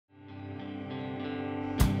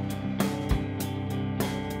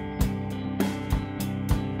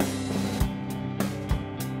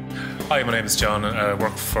Hi, my name is John and I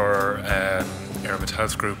work for AIRMID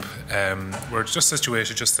Health Group. We're just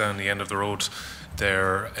situated just down the end of the road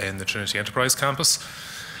there in the Trinity Enterprise campus.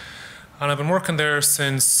 And I've been working there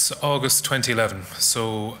since August 2011.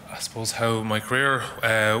 So I suppose how my career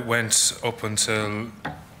went up until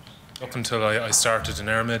I started in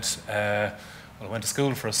AIRMID. Well, I went to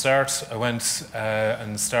school for a start. I went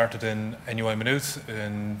and started in NUI Maynooth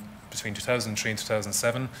between 2003 and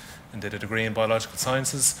 2007 and did a degree in biological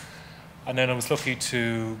sciences. And then I was lucky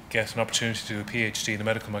to get an opportunity to do a PhD in the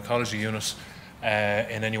medical mycology unit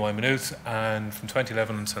in NUI Maynooth. And from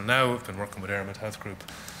 2011 until now, I've been working with AIRMID Health Group.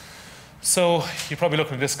 So you're probably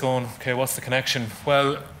looking at this going, okay, what's the connection?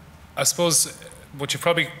 Well, I suppose what you've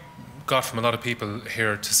probably got from a lot of people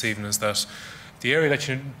here this evening is that the area that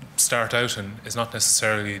you start out in is not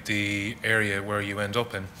necessarily the area where you end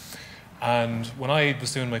up in. And when I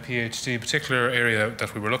was doing my PhD, a particular area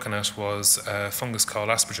that we were looking at was a fungus called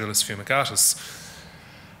Aspergillus fumigatus.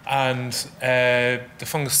 And the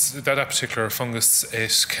fungus, that particular fungus,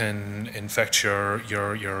 it can infect your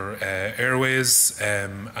airways,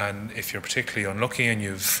 and if you're particularly unlucky and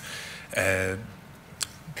you've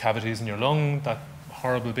cavities in your lung, that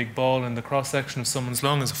horrible big ball in the cross-section of someone's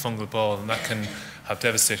lung is a fungal ball, and that can have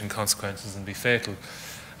devastating consequences and be fatal.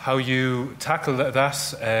 How you tackle that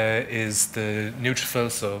is the neutrophil,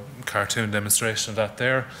 so cartoon demonstration of that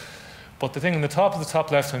there. But the thing in the top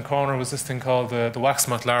left-hand corner was this thing called the wax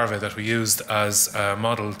moth larvae that we used as a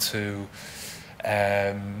model to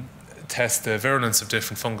test the virulence of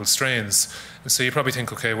different fungal strains. And so you probably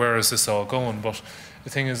think, okay, where is this all going? But the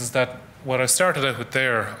thing is that what I started out with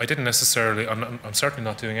there, I didn't necessarily, I'm certainly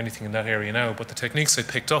not doing anything in that area now, but the techniques I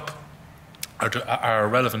picked up are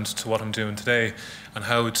relevant to what I'm doing today and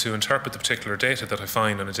how to interpret the particular data that I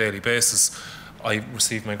find on a daily basis. I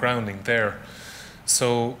receive my grounding there.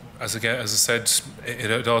 So, as I said,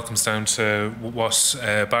 it all comes down to what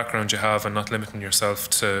background you have and not limiting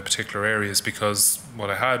yourself to particular areas, because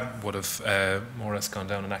what I had would have more or less gone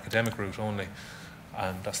down an academic route only,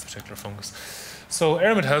 and that's the particular fungus. So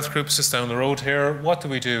AIRMID Health Group is just down the road here. What do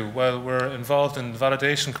we do? Well, we're involved in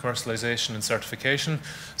validation, commercialization and certification.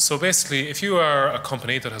 So basically, if you are a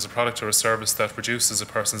company that has a product or a service that reduces a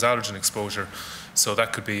person's allergen exposure, so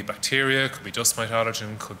that could be bacteria, could be dust mite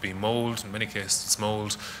allergen, could be mold, in many cases it's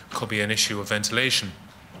mold, could be an issue of ventilation.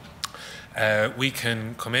 We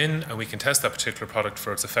can come in and we can test that particular product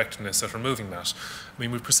for its effectiveness at removing that. I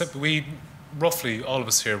mean, we roughly, all of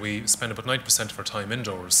us here, we spend about 90% of our time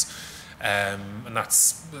indoors. And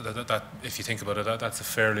that's, if you think about it, that's a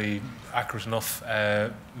fairly accurate enough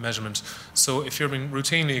measurement. So if you're being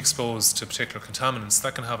routinely exposed to particular contaminants,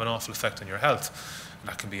 that can have an awful effect on your health. And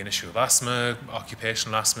that can be an issue of asthma,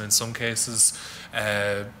 occupational asthma in some cases.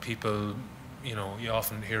 People, you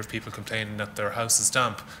often hear of people complaining that their house is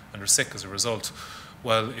damp and they're sick as a result.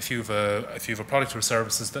 Well, if you've a product or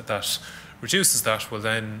services that reduces that, well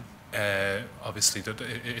then obviously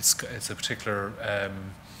it's a particular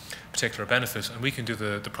benefit, and we can do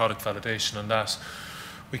the product validation on that.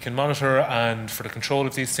 We can monitor, and for the control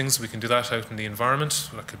of these things, we can do that out in the environment.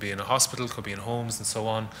 That could be in a hospital, could be in homes, and so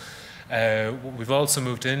on. What we've also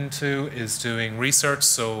moved into is doing research,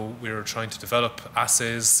 so we're trying to develop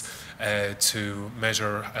assays to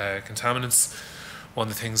measure contaminants. One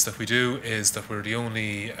of the things that we do is that we're the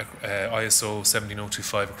only ISO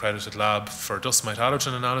 17025 accredited lab for dust mite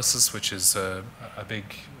allergen analysis, which is a big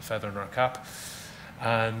feather in our cap.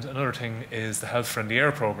 And another thing is the Health Friendly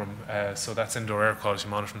Air Programme, so that's indoor air quality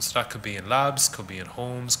monitoring. So that could be in labs, could be in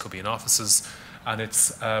homes, could be in offices, and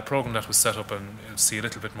it's a programme that was set up, and you'll see a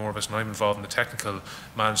little bit more of it, and I'm involved in the technical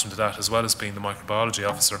management of that, as well as being the microbiology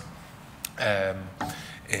officer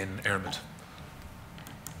in AIRMID.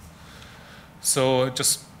 So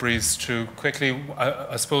just breeze through quickly.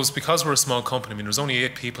 I suppose because we're a small company, I mean, there's only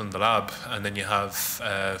 8 people in the lab, and then you have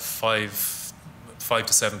 5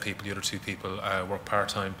 to 7 people, the other 2 people work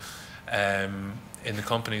part-time in the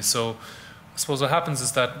company. So I suppose what happens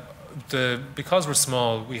is that because we're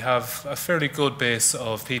small, we have a fairly good base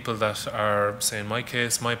of people that are, say in my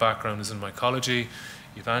case, my background is in mycology.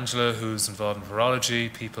 You've Angela, who's involved in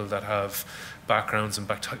virology, people that have backgrounds in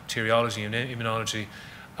bacteriology and immunology.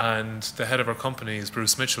 And the head of our company is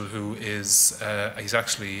Bruce Mitchell, who is he's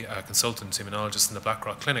actually a consultant immunologist in the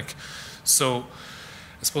Blackrock Clinic. So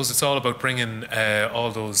I suppose it's all about bringing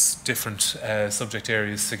all those different subject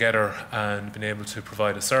areas together and being able to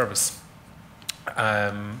provide a service.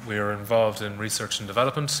 We are involved in research and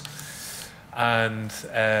development, and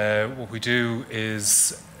what we do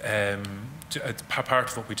is, part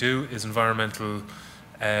of what we do is environmental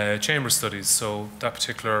chamber studies. So that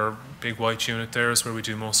particular big white unit there is where we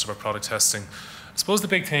do most of our product testing. I suppose the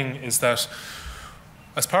big thing is that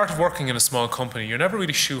as part of working in a small company, you're never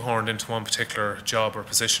really shoehorned into one particular job or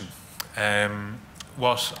position.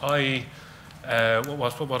 What I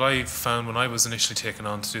found when I was initially taken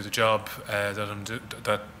on to do the job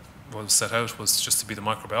that was set out was just to be the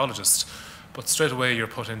microbiologist. But straight away you're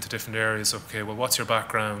put into different areas. Okay, well, what's your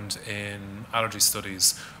background in allergy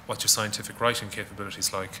studies? What's your scientific writing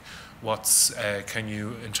capabilities like? Can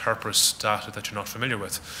you interpret data that you're not familiar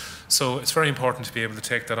with? So it's very important to be able to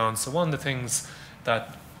take that on. So one of the things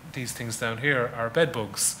these things down here are bed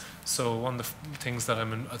bugs. So one of the things that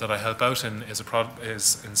I help out in is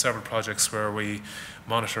in several projects where we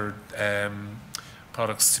monitor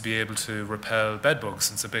products to be able to repel bed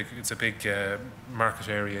bugs. It's a big market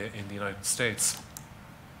area in the United States.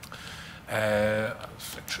 I'll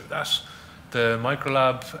flick through that. The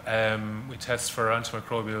microlab, we test for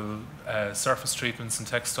antimicrobial surface treatments and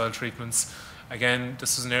textile treatments. Again,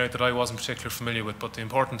 this is an area that I wasn't particularly familiar with, but the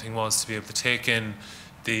important thing was to be able to take in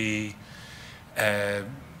the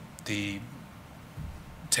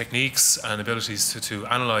techniques and abilities to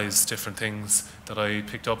analyse different things that I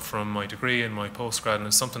picked up from my degree and my postgrad, and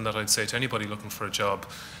it's something that I'd say to anybody looking for a job.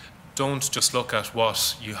 Don't just look at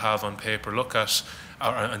what you have on paper. Look at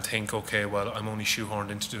and think, okay, well, I'm only shoehorned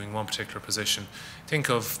into doing one particular position. Think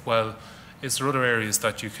of, well, is there other areas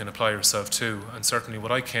that you can apply yourself to? And certainly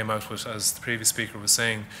what I came out with, as the previous speaker was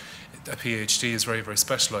saying, a PhD is very, very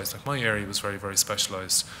specialised. Like my area was very, very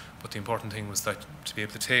specialised. But the important thing was that to be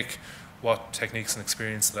able to take what techniques and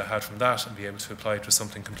experience that I had from that and be able to apply it to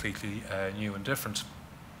something completely new and different.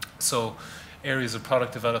 So areas of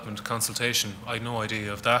product development, consultation, I had no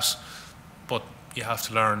idea of that, but you have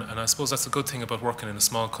to learn. And I suppose that's a good thing about working in a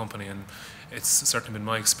small company, and it's certainly been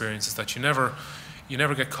my experience, is that you never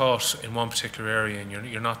get caught in one particular area, and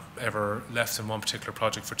you're not ever left in one particular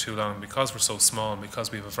project for too long. Because we're so small and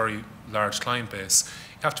because we have a very large client base,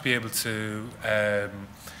 you have to be able to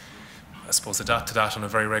I suppose adapt to that on a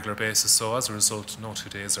very regular basis. So as a result, no 2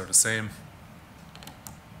 days are the same.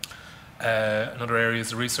 Another area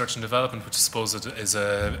is the research and development, which I suppose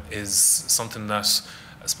is something that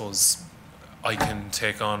I suppose I can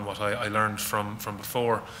take on what I learned from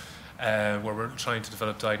before, where we're trying to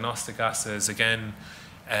develop diagnostic assays. Again,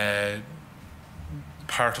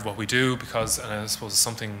 part of what we do, because, and I suppose it's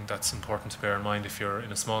something that's important to bear in mind if you're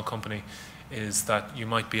in a small company, is that you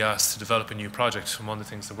might be asked to develop a new project. And one of the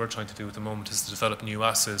things that we're trying to do at the moment is to develop new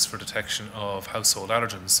assays for detection of household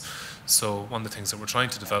allergens. So one of the things that we're trying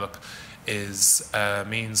to develop is a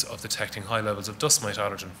means of detecting high levels of dust mite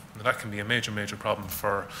allergen. Now, that can be a major, major problem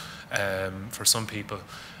for some people.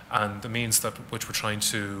 And the means which we're trying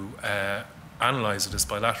to analyse it is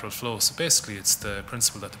bilateral flow. So basically it's the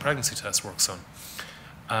principle that the pregnancy test works on.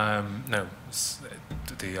 Now,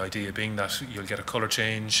 the idea being that you'll get a colour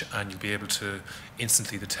change and you'll be able to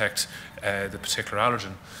instantly detect the particular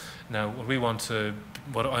allergen. Now, what we want to,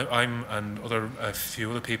 what I'm and a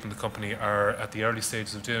few other people in the company are at the early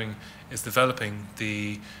stages of doing, is developing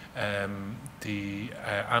the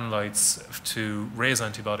analytes to raise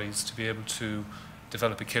antibodies to be able to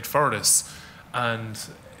develop a kit for this. And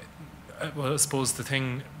well, I suppose the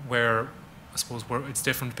thing where it's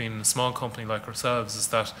different being a small company like ourselves is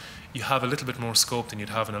that you have a little bit more scope than you'd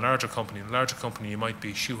have in a larger company. In a larger company, you might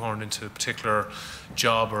be shoehorned into a particular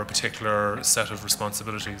job or a particular set of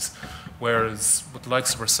responsibilities, whereas with the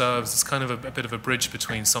likes of ourselves, it's kind of a bit of a bridge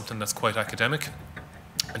between something that's quite academic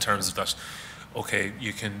in terms of that, okay,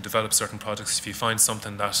 you can develop certain projects. If you find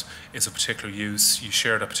something that is a particular use, you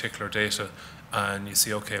share that particular data, and you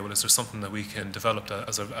see, okay, well, is there something that we can develop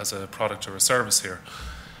as a product or a service here?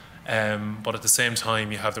 But at the same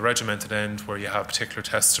time, you have the regimented end where you have particular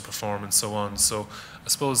tests to perform and so on. So I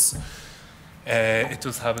suppose it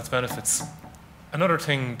does have its benefits. Another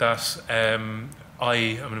thing that I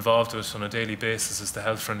am involved with on a daily basis is the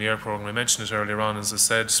Health Friendly Air Programme. I mentioned it earlier on. As I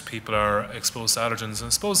said, people are exposed to allergens. And I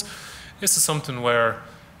suppose this is something where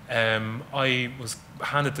I was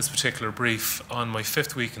handed this particular brief on my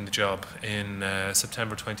 5th week in the job in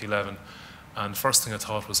September 2011. And the first thing I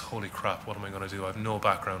thought was, holy crap, what am I going to do? I have no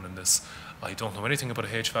background in this. I don't know anything about a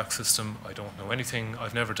HVAC system. I don't know anything.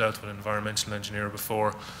 I've never dealt with an environmental engineer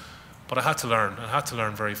before. But I had to learn. I had to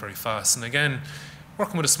learn very, very fast. And again,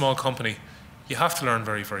 working with a small company, you have to learn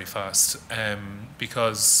very, very fast.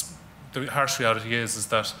 Because the harsh reality is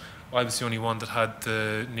that I was the only one that had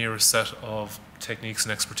the nearest set of techniques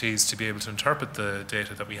and expertise to be able to interpret the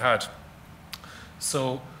data that we had.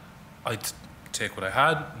 So I'd take what I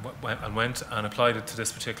had and went and applied it to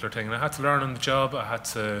this particular thing. And I had to learn on the job. I had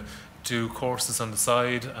to do courses on the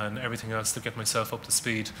side and everything else to get myself up to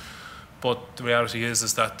speed. But the reality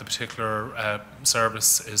is that the particular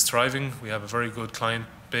service is thriving. We have a very good client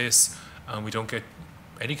base, and we don't get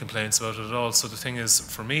any complaints about it at all. So the thing is,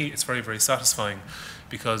 for me, it's very, very satisfying,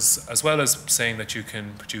 because as well as saying that you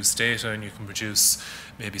can produce data and you can produce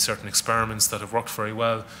maybe certain experiments that have worked very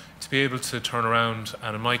well, to be able to turn around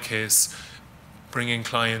and, in my case, bring in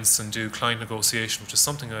clients and do client negotiation, which is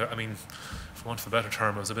something, I mean, for want of a better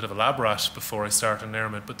term, I was a bit of a lab rat before I started in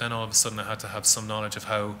AIRMID, but then all of a sudden I had to have some knowledge of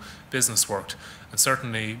how business worked. And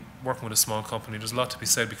certainly working with a small company, there's a lot to be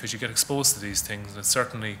said, because you get exposed to these things, and it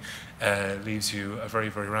certainly leaves you a very,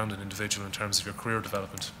 very rounded individual in terms of your career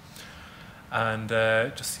development. And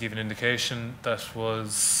just to give you an indication, that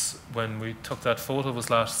was when we took that photo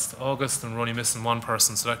was last August, and we're only missing one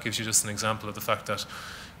person, so that gives you just an example of the fact that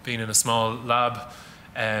being in a small lab,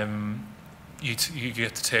 you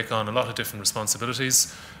get to take on a lot of different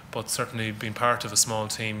responsibilities, but certainly being part of a small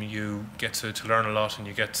team, you get to learn a lot, and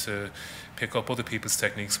you get to pick up other people's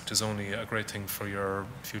techniques, which is only a great thing for your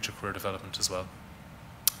future career development as well.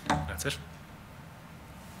 That's it.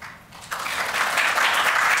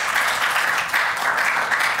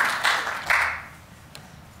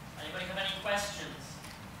 Anybody have any questions?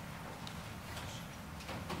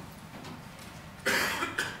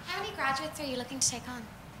 How many graduates are you looking to take on?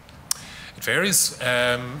 It varies.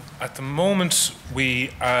 At the moment, we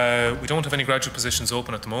don't have any graduate positions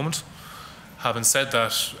open at the moment. Having said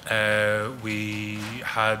that, we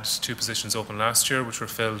had 2 positions open last year, which were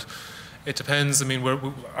filled. It depends. I mean, we're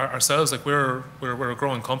ourselves, like we're a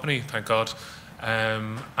growing company, thank God,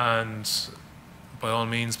 and by all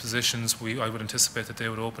means, positions I would anticipate that they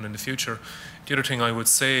would open in the future. The other thing I would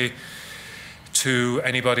say to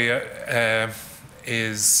anybody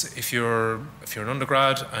is, if you're an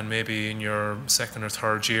undergrad and maybe in your 2nd or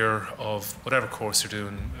 3rd year of whatever course you're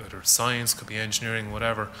doing, whether it's science, could be engineering,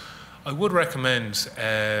 whatever, I would recommend,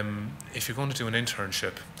 if you're going to do an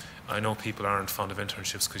internship. I know people aren't fond of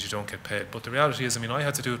internships because you don't get paid, but the reality is, I mean, I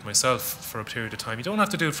had to do it myself for a period of time. You don't have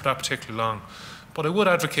to do it for that particularly long, but I would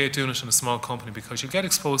advocate doing it in a small company, because you'll get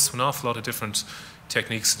exposed to an awful lot of different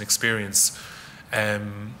techniques and experience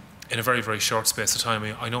in a very, very short space of time.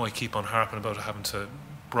 I know I keep on harping about having to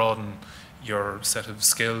broaden your set of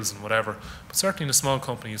skills and whatever, but certainly in a small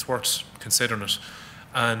company it's worth considering it.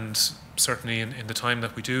 And certainly in the time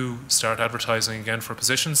that we do start advertising again for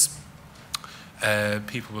positions,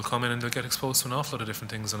 people will come in and they'll get exposed to an awful lot of different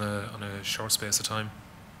things on a short space of time.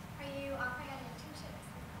 Are you offering any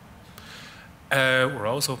internships? We're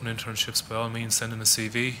always open internships. By all means, send in a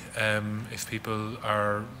CV. If people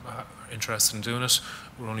are interested in doing it,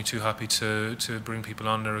 we're only too happy to bring people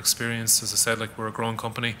on their experience. As I said, like, we're a growing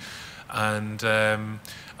company, and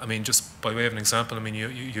I mean, just by way of an example, I mean,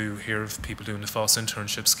 you hear of people doing the FOSS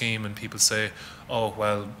internship scheme, and people say, oh,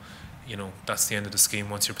 well, you know, that's the end of the scheme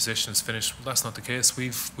once your position is finished. Well, that's not the case.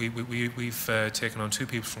 We've taken on 2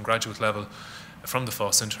 people from graduate level from the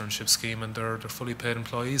FOSS internship scheme, and they're fully paid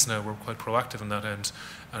employees now. We're quite proactive in that end.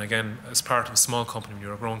 And again, as part of a small company, when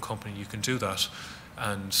you're a growing company, you can do that.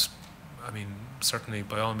 And I mean, certainly,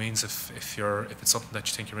 by all means, if it's something that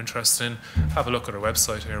you think you're interested in, have a look at our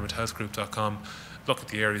website, airmidhealthgroup.com. Look at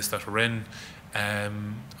the areas that we're in.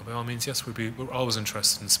 And by all means, yes, we're always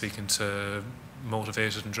interested in speaking to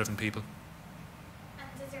motivated and driven people. And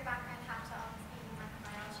does your background have to always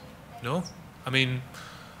be microbiology? No, I mean,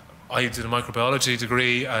 I did a microbiology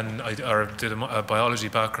degree, and did a biology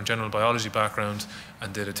background, general biology background,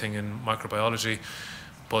 and did a thing in microbiology.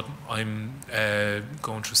 But I'm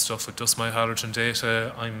going through stuff with dust mite allergen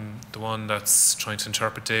data. I'm the one that's trying to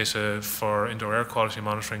interpret data for indoor air quality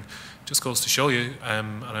monitoring. Just goes to show you,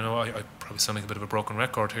 and I know I probably sound like a bit of a broken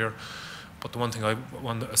record here, but the one thing I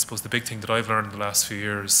suppose the big thing that I've learned in the last few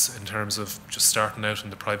years in terms of just starting out in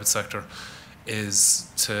the private sector is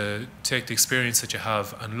to take the experience that you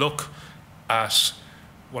have and look at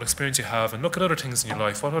what experience you have, and look at other things in your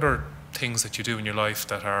life. What other things that you do in your life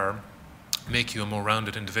that make you a more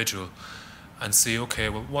rounded individual, and see, okay,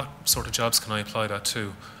 well, what sort of jobs can I apply that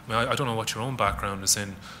to? I mean, I don't know what your own background is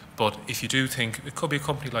in, but if you do think, it could be a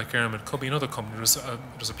company like AIRMID, it could be another company. There's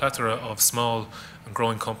a plethora of small and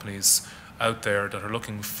growing companies out there that are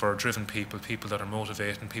looking for driven people, people that are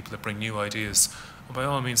motivated, and people that bring new ideas. And by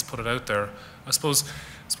all means, put it out there. I suppose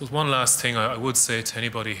one last thing I would say to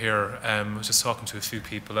anybody here, I was just talking to a few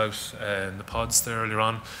people out in the pods there earlier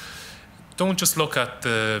on. Don't just look at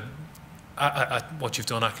at what you've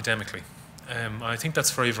done academically. I think that's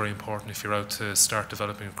very, very important if you're out to start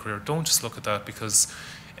developing a career. Don't just look at that, because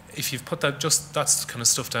if you've put that kind of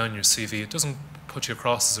stuff down in your CV, it doesn't put you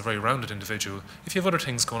across as a very rounded individual. If you have other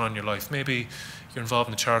things going on in your life, maybe you're involved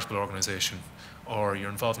in a charitable organisation, or you're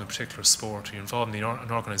involved in a particular sport, or you're involved in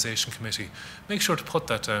an organisation committee, make sure to put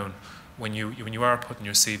that down when you are putting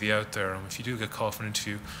your CV out there. And if you do get called for an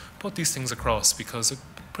interview, put these things across, because it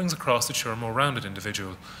brings across that you're a more rounded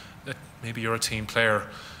individual, that maybe you're a team player.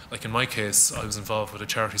 Like in my case, I was involved with a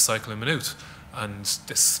charity cycle in Maynooth, and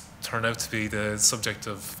this turned out to be the subject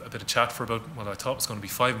of a bit of chat for about, well, I thought it was going to be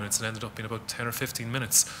 5 minutes, and ended up being about 10 or 15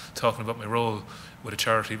 minutes talking about my role with a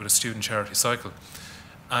charity, with a student charity cycle.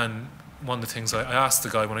 And one of the things I asked the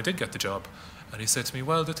guy when I did get the job, and he said to me,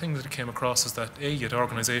 well, the thing that came across is that A, you had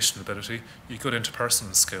organisational ability, you had good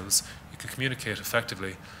interpersonal skills, you could communicate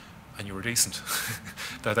effectively, and you were decent.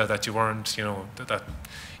 that you weren't, you know, that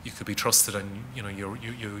you could be trusted, and you know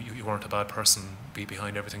you weren't a bad person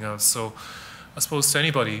behind everything else. So I suppose to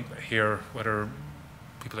anybody here, whether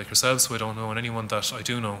people like yourselves who I don't know and anyone that I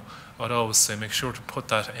do know, I'd always say make sure to put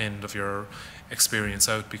that end of your experience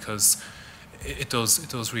out, because it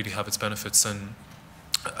does really have its benefits. And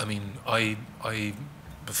I mean, I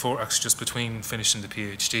before, actually just between finishing the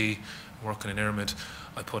PhD and working in AIRMID,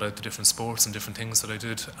 I put out the different sports and different things that I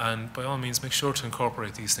did. And by all means, make sure to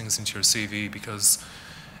incorporate these things into your CV, because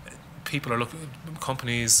people are looking,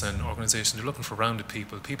 companies and organisations are looking for rounded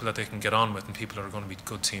people that they can get on with, and people that are going to be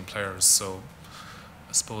good team players. So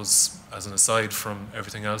I suppose, as an aside from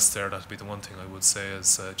everything else there, that'd be the one thing I would say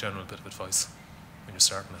as a general bit of advice when you're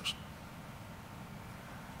starting out.